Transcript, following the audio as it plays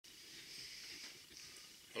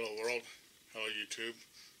Hello world, hello YouTube,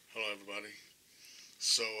 hello everybody.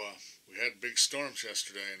 So we had big storms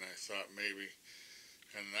yesterday and I thought maybe,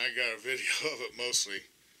 and I got a video of it mostly,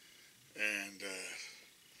 and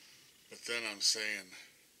but then I'm saying,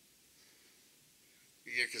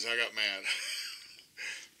 yeah, because I got mad.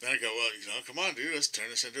 Then I go, well, come on dude, let's turn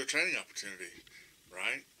this into a training opportunity,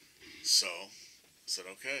 right? So I said,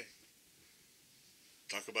 okay,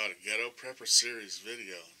 talk about a Ghetto Prepper series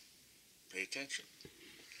video, pay attention.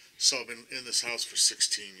 So I've been in this house for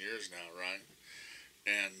 16 years now, right?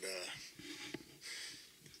 And,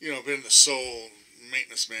 been the sole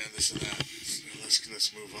maintenance man, this and that.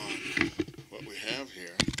 Let's move on. What we have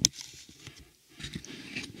here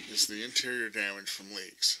is the interior damage from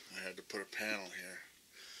leaks. I had to put a panel here.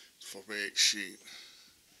 It's 4x8 sheet.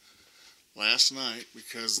 Last night,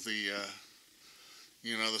 because the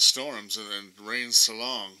storms and rains so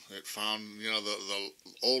long, it found, the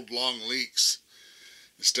old long leaks.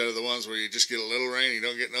 Instead of the ones where you just get a little rain, you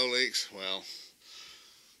don't get no leaks. Well,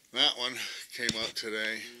 that one came up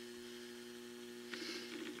today.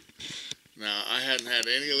 Now, I hadn't had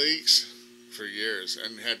any leaks for years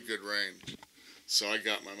and had good rain. So I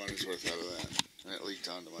got my money's worth out of that. And it leaked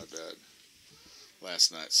onto my bed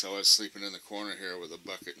last night. So I was sleeping in the corner here with a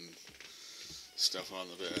bucket and stuff on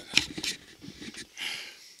the bed.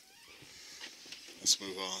 Let's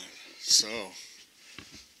move on. So,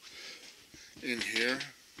 in here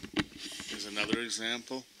is another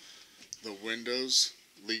example. The windows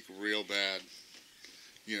leak real bad.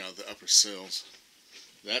 The upper sills.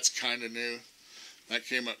 That's kind of new. That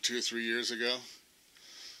came up 2 or 3 years ago.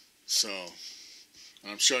 So,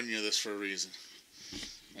 I'm showing you this for a reason.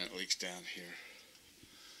 And it leaks down here.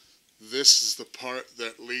 This is the part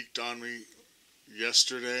that leaked on me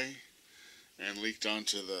yesterday and leaked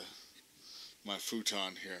onto my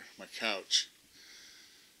futon here, my couch.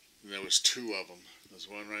 There was 2 of them. There's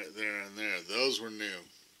one right there and there. Those were new.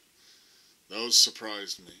 Those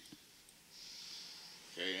surprised me.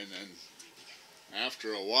 Okay, and then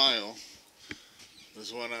after a while,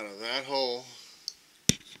 there's one out of that hole,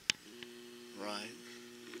 right?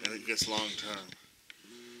 And it gets long term.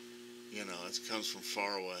 It comes from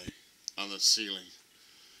far away on the ceiling.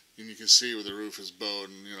 And you can see where the roof is bowed,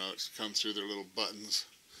 and it's come through their little buttons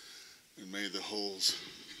and made the holes.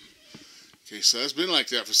 Okay, so that's been like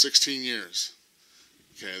that for 16 years.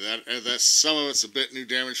 Okay, that's some of it's a bit new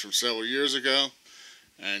damage from several years ago,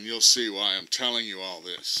 and you'll see why I'm telling you all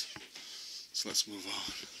this. So let's move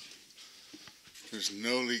on. There's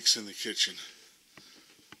no leaks in the kitchen.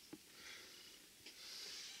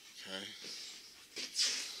 Okay.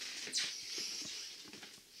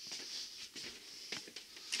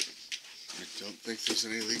 I don't think there's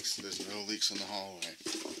any leaks. There's no leaks in the hallway.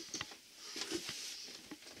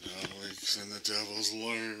 No leaks in the devil's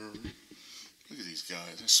lair. Look at these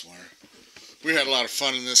guys, I swear. We had a lot of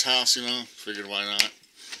fun in this house, Figured why not.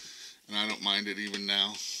 And I don't mind it even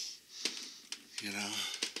now. Okay,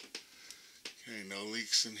 no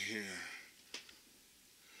leaks in here.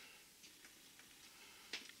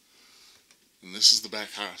 And this is the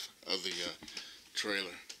back half of the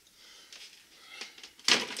trailer.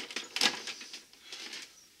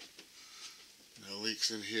 No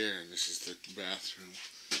leaks in here, and this is the bathroom.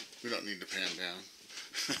 We don't need to pan down.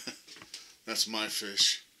 That's my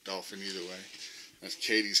fish, dolphin either way. That's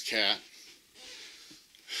Katie's cat.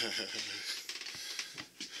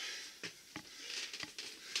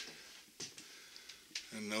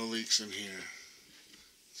 And no leaks in here.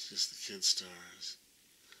 It's just the kid stars.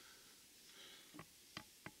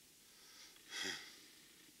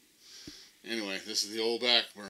 Anyway, this is the old back burner.